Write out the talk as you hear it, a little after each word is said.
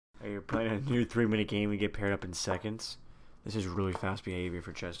Playing a new 3-minute game, we get paired up in seconds. This is really fast behavior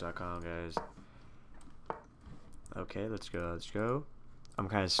for chess.com, guys. Okay, let's go, let's go. I'm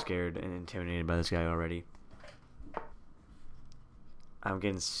kind of scared and intimidated by this guy already. I'm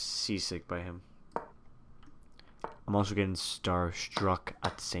getting seasick by him. I'm also getting starstruck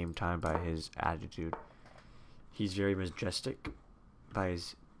at the same time by his attitude. He's very majestic by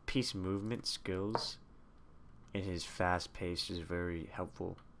his piece movement skills, and his fast pace is very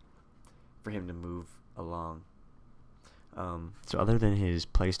helpful for him to move along. So other than his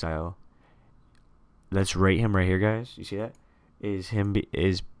playstyle, let's rate him right here, guys. You see that?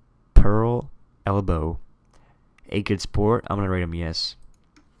 Is Pearl Elbow a good sport? I'm gonna rate him yes.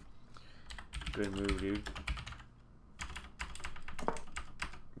 Good move, dude.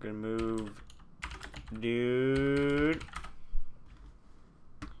 Good move, dude.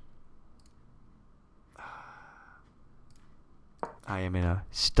 I am in a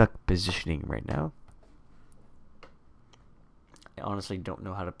stuck positioning right now. I honestly don't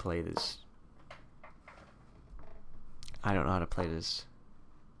know how to play this. I don't know how to play this.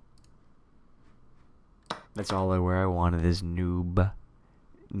 That's all where I wanted is noob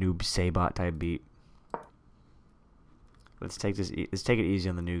Sabot type beat. Let's take this. Let's take it easy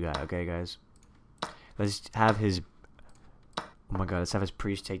on the new guy, okay, guys. Let's have his. Oh my God! Let's have his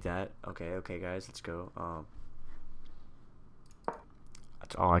priest take that. Okay, okay, guys. Let's go.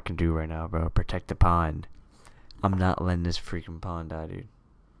 That's all I can do right now, bro. Protect the pawn. I'm not letting this freaking pawn die, dude.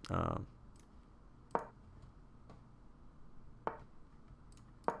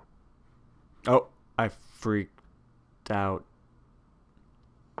 Oh, I freaked out.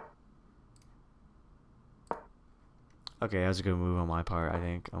 Okay, that was a good move on my part, I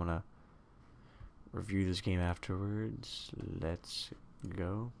think. I'm gonna review this game afterwards. Let's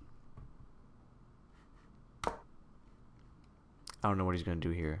go. I don't know what he's gonna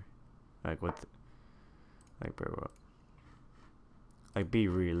do here. Like, what the, like, bro, what? Like, be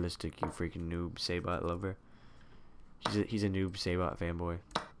realistic, you freaking noob Sabot lover. He's a noob Sabot fanboy.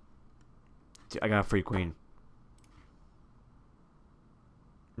 Dude, I got a free queen.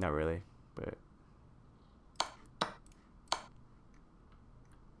 Not really, but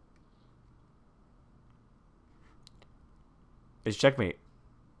it's checkmate.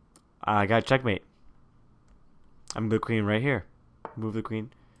 I got checkmate. I'm the queen right here. Move the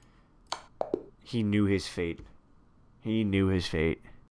queen. He knew his fate. He knew his fate.